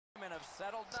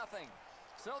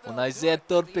Un aiziet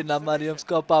turpinām ar jums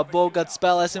kopā Bulgats.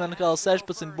 Spēlēsim atkal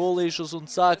 16 bullīšus un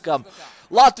sākam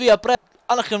Latvijā pret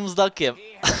Anahemsdakiem.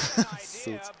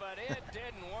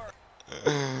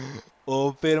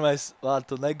 Un pirmais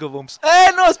vārtu neguvums.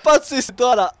 Ej, nos pats esi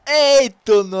torā! Ej,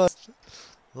 tu nos!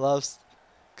 Labs.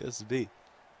 Kas bija?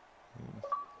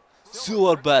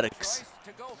 Silverbergs.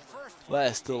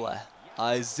 Vēstulē.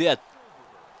 Aiziet.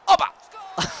 Opa!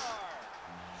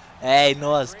 Ej,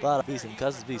 nos, pārāk bīstam.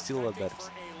 Kas bija Silverbergs?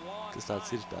 Kas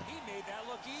tāds ir tā?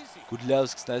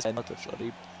 Gudļevskis nespēja notur šo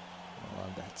rīpu.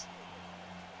 Landēts.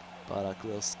 Pārāk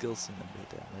liels skills viņam bija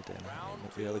tajā metienā.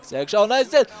 Ielikts iekšā un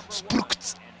aiziet. Sprukts!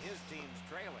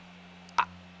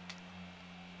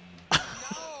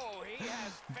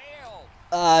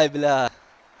 Ai, bļā.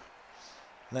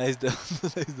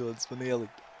 Neizdodas man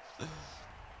ielikt.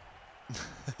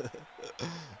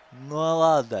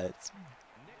 Nolādēts.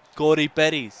 Korī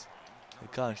Perijs.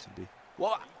 Kā viņš tur bija?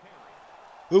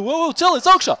 Wow, celies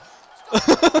augšā!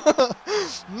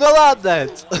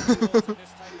 Nolādēts.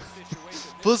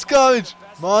 Plus kā viņš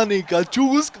manī kā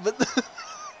čūska, bet...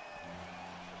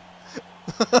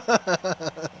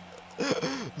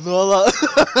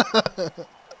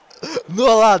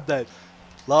 Nolādēts.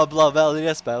 Labi, vēl ir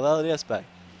iespēja.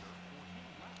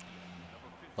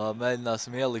 Labi,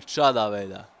 mēģināsim ielikt šādā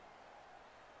veidā.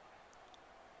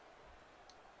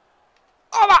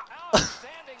 Oba!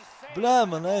 Blē,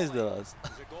 man neizdevās.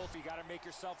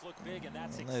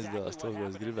 Neizdevās to, ko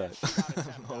es gribēju.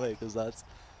 Man liekas tāds.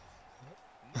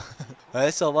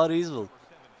 Es vēl varu izvilkt.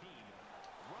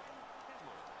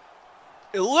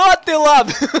 Ļoti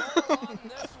labi!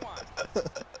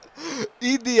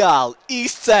 Ideāli!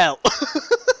 Izcēl!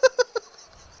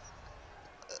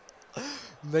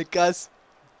 Nekas.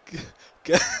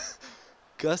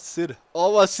 Kas ir?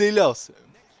 O, Vasiļovs!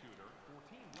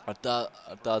 Ar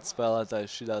tādu spēlētāju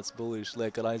šitāds bullīšs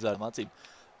liek ar aizvērm acīm.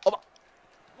 Opa!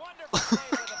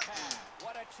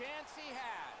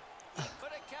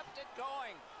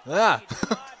 Jā!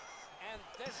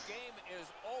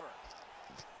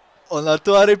 Un ar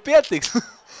to arī pietiks.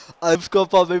 Ar jums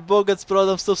kopā bija Bulgats,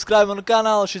 protams, subscribe manu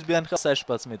kanālu. Šis bija NHL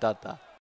 16.